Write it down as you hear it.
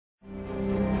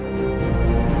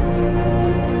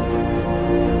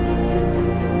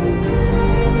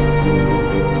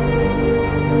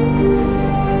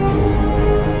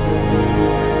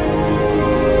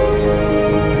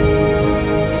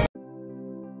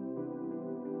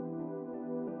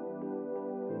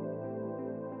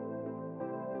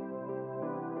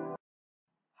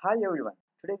Hi everyone.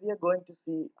 Today we are going to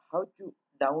see how to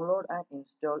download and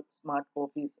install Smart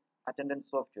Office attendance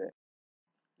software.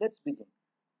 Let's begin.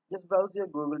 Just browse your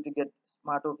Google to get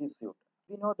Smart Office Suite.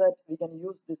 We know that we can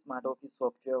use this Smart Office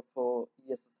software for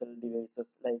ESSL devices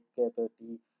like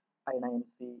K30,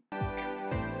 I9C.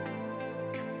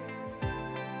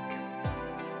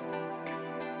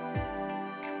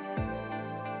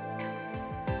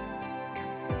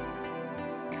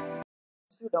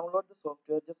 Once you download the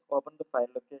software, just open the file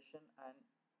location and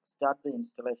start the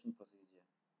installation procedure.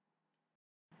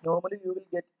 Normally you will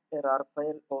get a RAR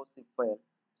file or zip file.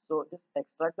 So just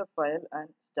extract the file and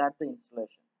start the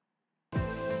installation.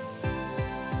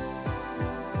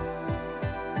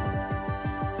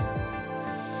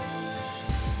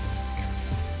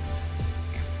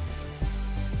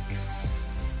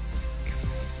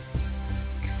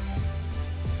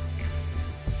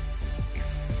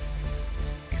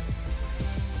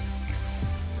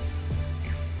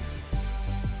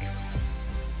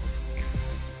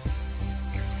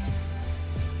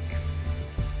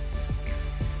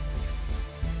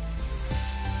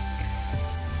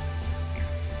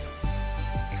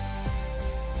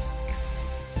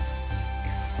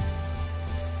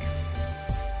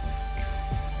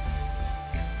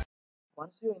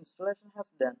 Once your installation has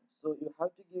done, so you have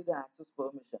to give the access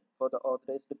permission for the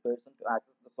authorized person to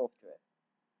access the software.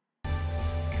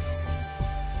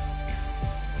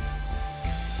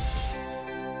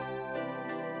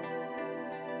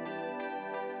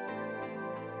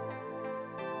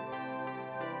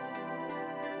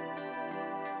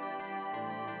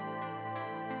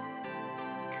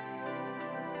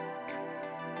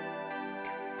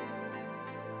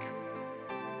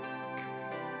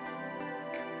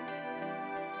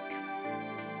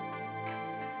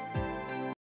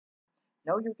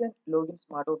 Now you can log in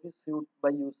Smart Office Suite by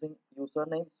using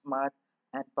username smart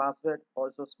and password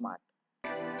also smart.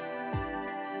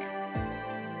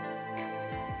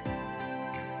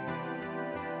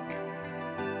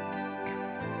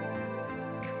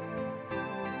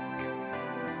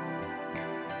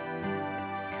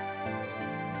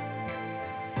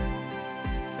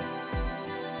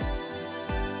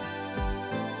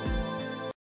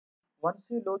 Once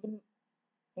you log in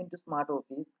into Smart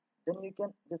Office, then you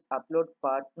can just upload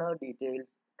partner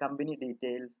details, company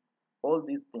details, all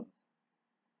these things.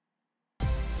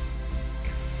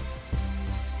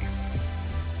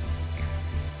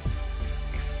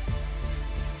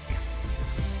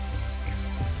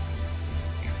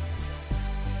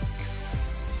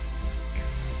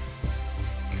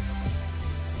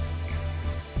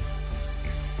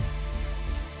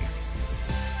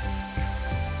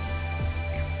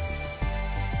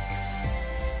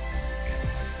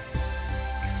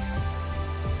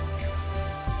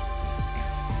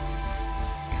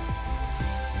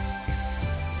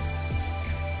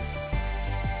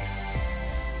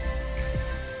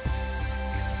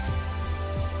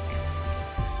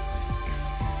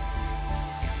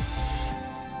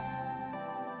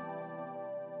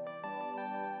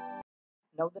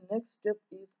 Now the next step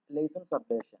is license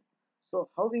updation. So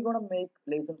how we gonna make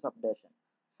license updation?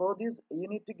 For this you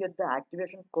need to get the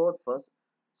activation code first.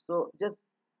 So just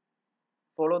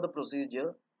follow the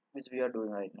procedure which we are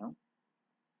doing right now.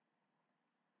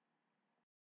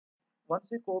 Once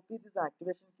you copy this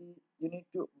activation key, you need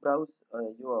to browse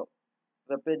your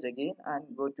web page again and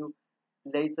go to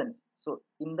license. So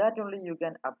in that only you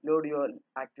can upload your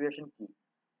activation key.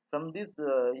 From this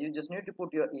you just need to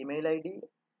put your email ID,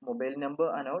 mobile number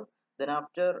and all. Then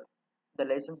after the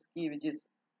license key which is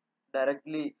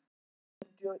directly to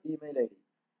your email ID.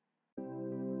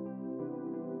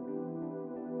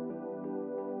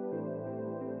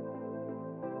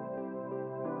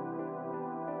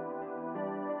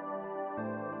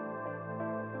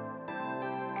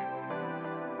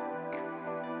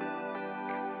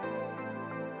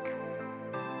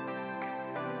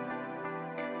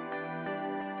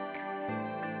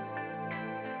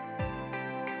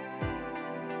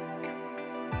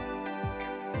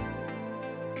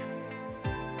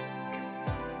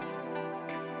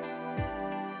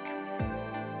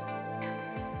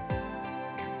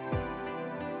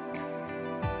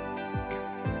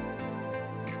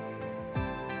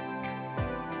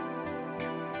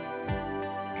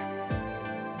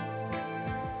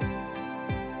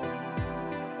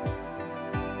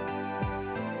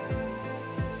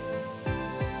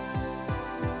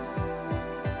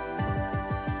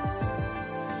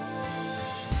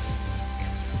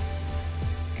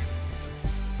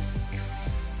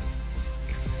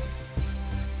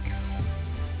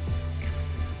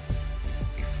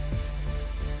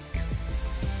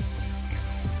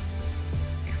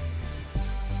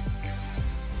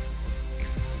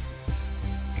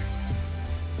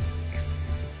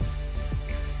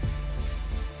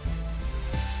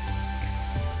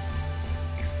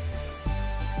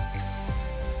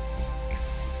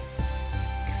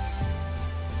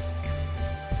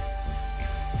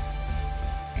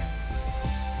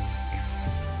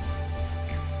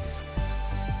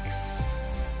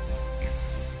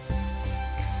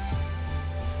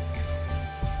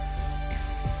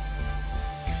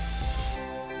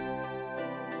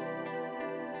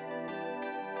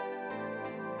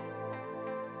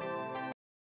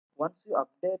 Once you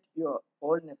update your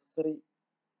all necessary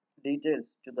details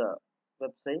to the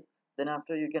website, then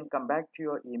after you can come back to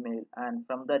your email, and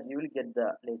from that you will get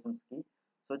the license key.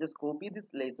 So just copy this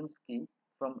license key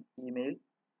from email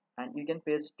and you can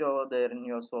paste it over there in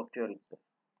your software itself.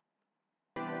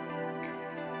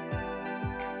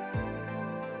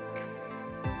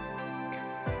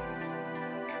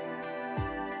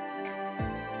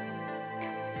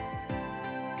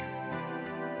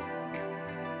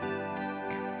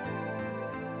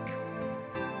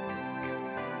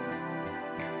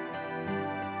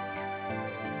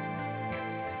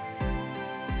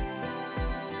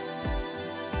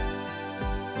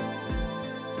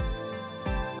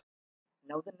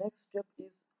 Now the next step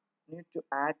is need to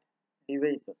add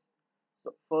devices.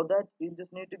 So for that you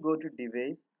just need to go to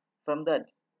device. From that,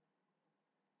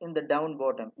 in the down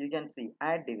bottom you can see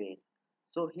add device.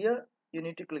 So here you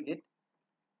need to click it.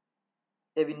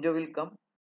 A window will come.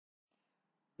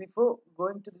 Before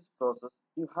going to this process,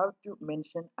 you have to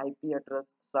mention IP address,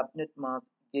 subnet mask,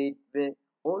 gateway,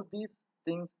 all these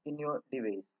things in your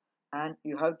device, and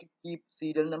you have to keep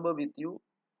serial number with you.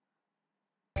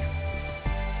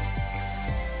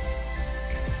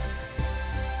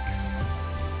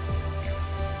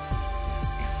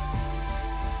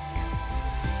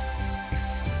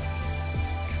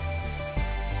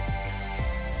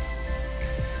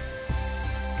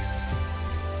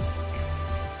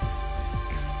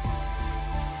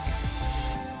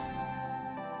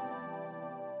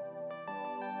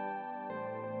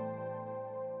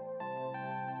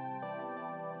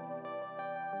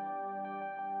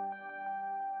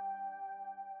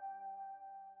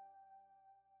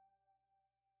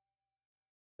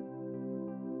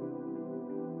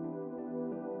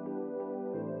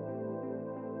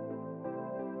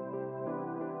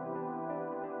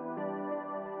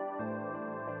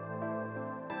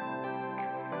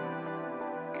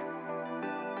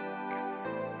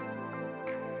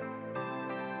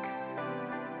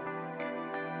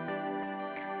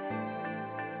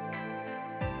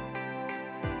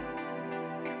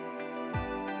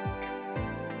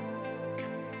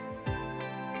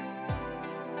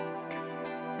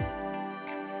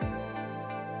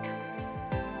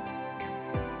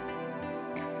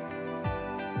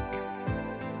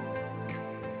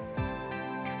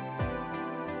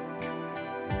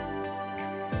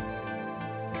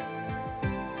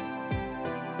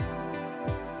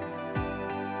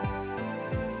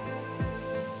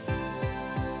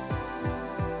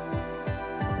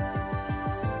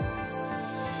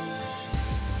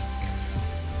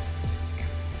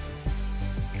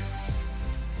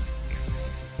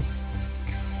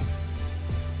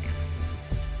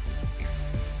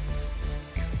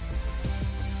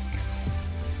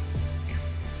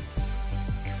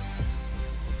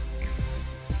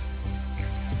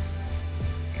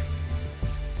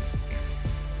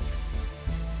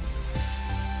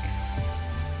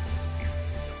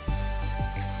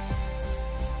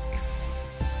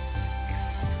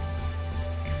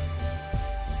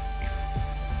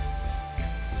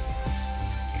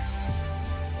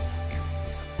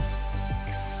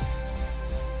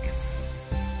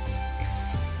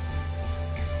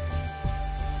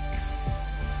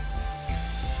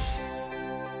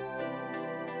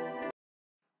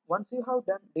 Once you have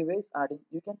done device adding,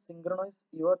 you can synchronize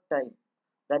your time.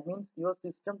 That means your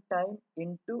system time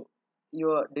into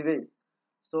your device.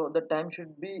 So the time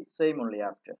should be same only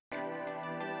after.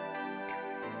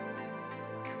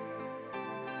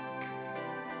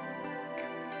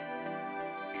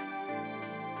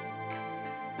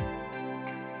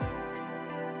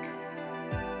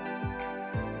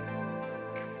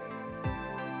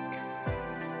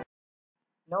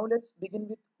 Now let's begin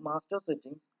with master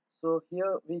settings. So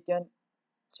here we can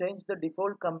change the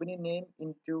default company name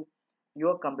into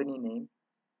your company name.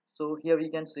 So here we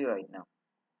can see right now.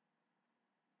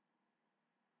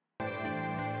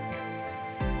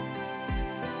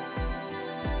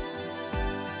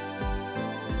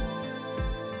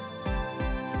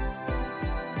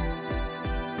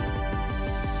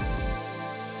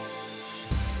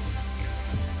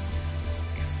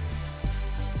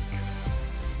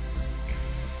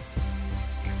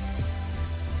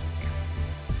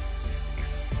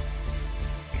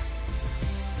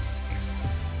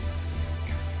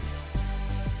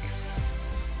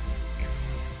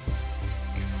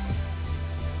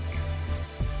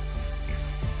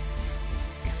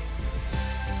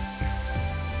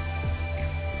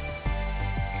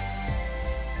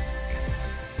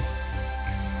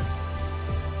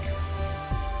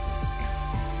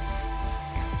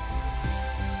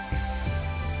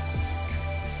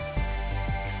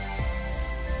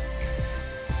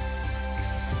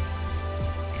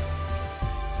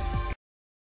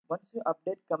 Once you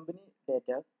update company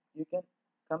data, you can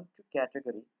come to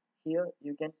category. Here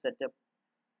you can set up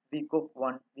week of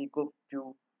 1, week of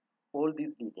 2, all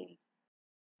these details.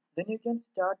 Then you can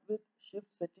start with shift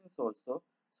settings also.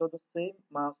 So the same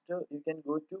master, you can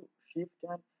go to shift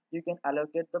and you can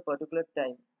allocate the particular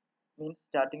time, means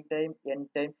starting time, end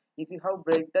time. If you have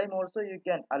break time also, you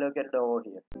can allocate it over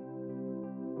here.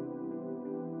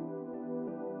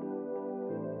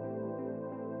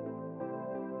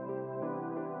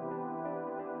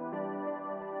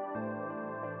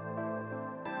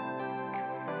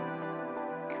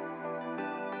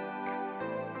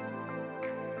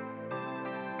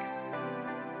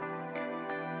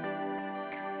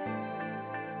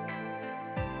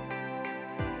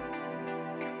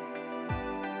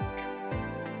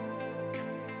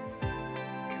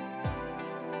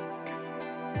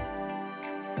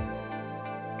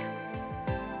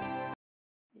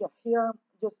 Yeah, here I'm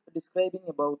just describing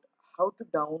about how to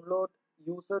download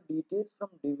user details from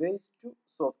device to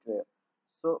software.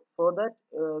 So for that,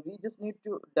 we just need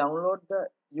to download the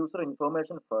user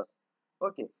information first.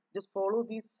 Okay, just follow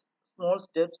these small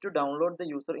steps to download the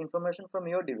user information from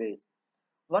your device.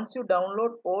 Once you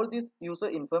download all these user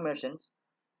informations,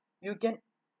 you can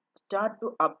start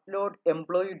to upload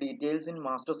employee details in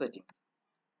master settings.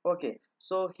 Okay,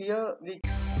 so here we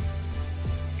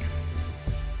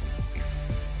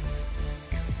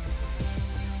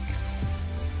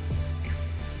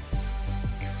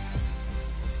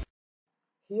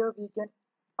can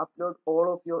upload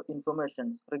all of your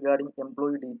informations regarding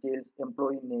employee details,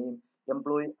 employee name,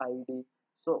 employee ID.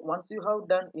 So once you have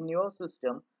done in your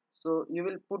system, so you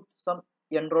will put some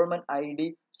enrollment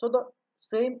ID. So the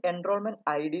same enrollment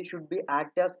ID should be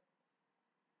act as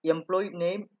employee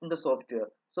name in the software.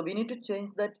 So we need to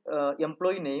change that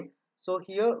employee name. So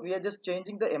here we are just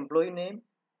changing the employee name,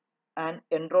 and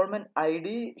enrollment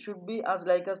ID should be as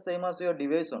like as same as your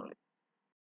device only.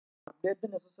 Update the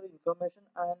necessary information,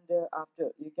 and after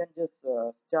you can just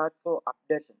start for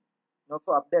updation. Not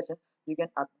for updation, you can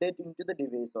update into the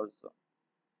device also.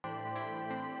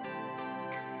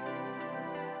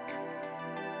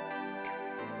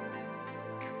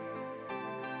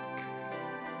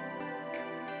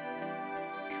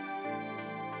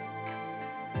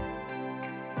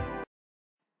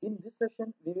 In this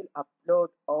session we will upload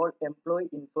all employee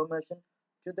information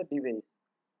to the device.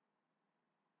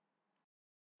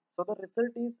 So the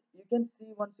result is, you can see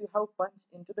once you have punched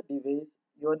into the device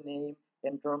your name,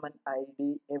 enrollment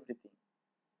ID, everything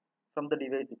from the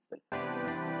device itself.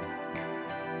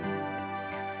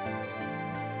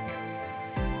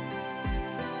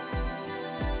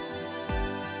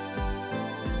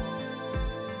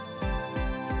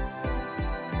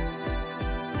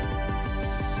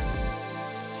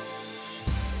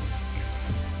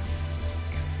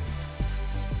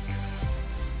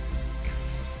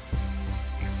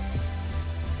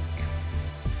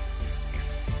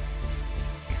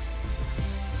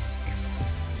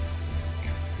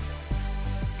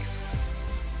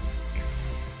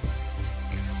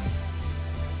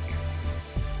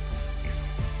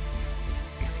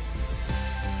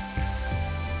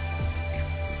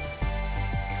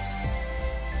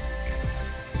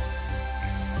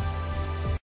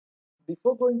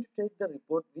 Before going to take the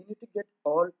report, we need to get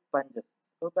all punches.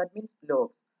 So that means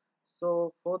logs.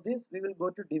 So for this, we will go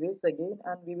to device again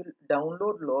and we will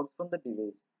download logs from the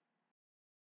device.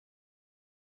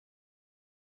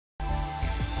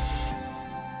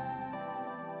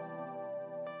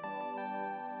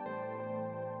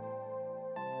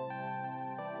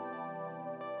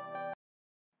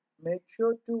 Make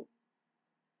sure to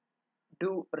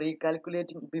do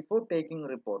recalculating before taking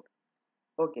report.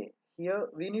 Okay, here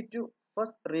we need to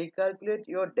first recalculate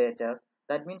your data.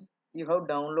 That means you have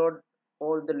download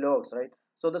all the logs, right?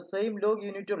 So the same log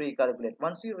you need to recalculate.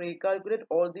 Once you recalculate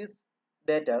all these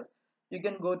data, you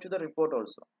can go to the report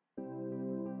also.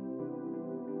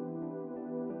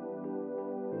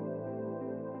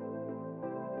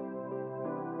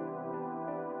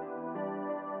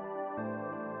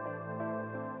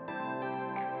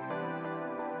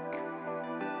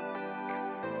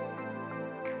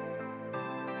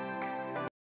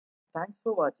 Thanks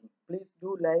for watching. Please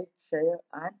do like, share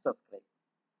and subscribe.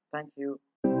 Thank you.